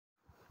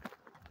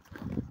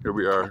Here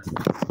we are.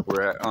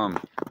 We're at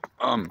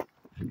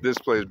this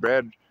place,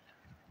 Bradbury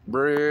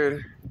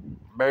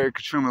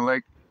Cachuma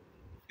Lake.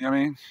 You know what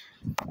I mean?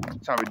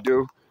 That's how we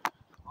do.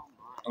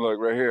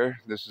 Look right here.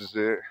 This is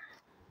it.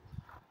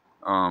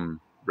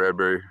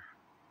 Bradbury,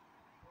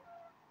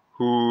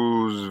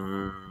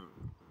 whose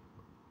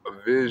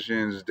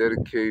visions,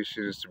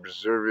 dedications to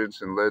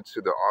preservance and led to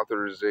the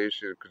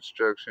authorization and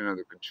construction of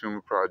the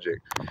Cachuma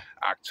project,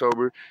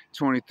 October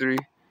 23,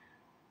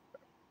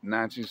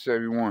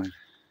 1971.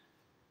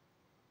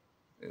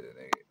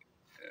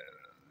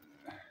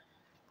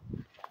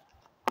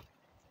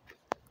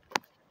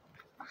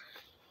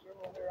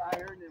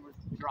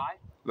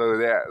 Look at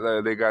that.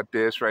 Look, they got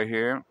this right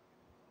here.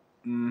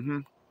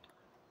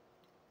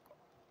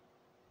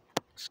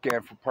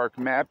 Scan for park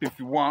map if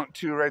you want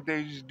to. Right there,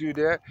 you just do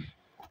that.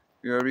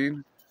 You know what I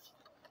mean?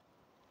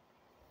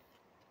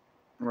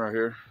 Right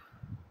here.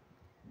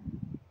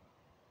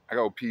 I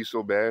gotta pee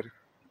so bad.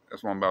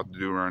 That's what I'm about to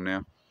do right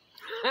now.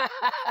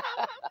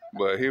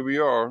 But here we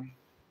are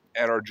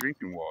at our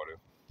drinking water.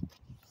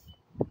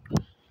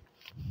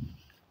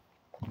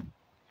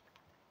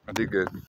 I did good.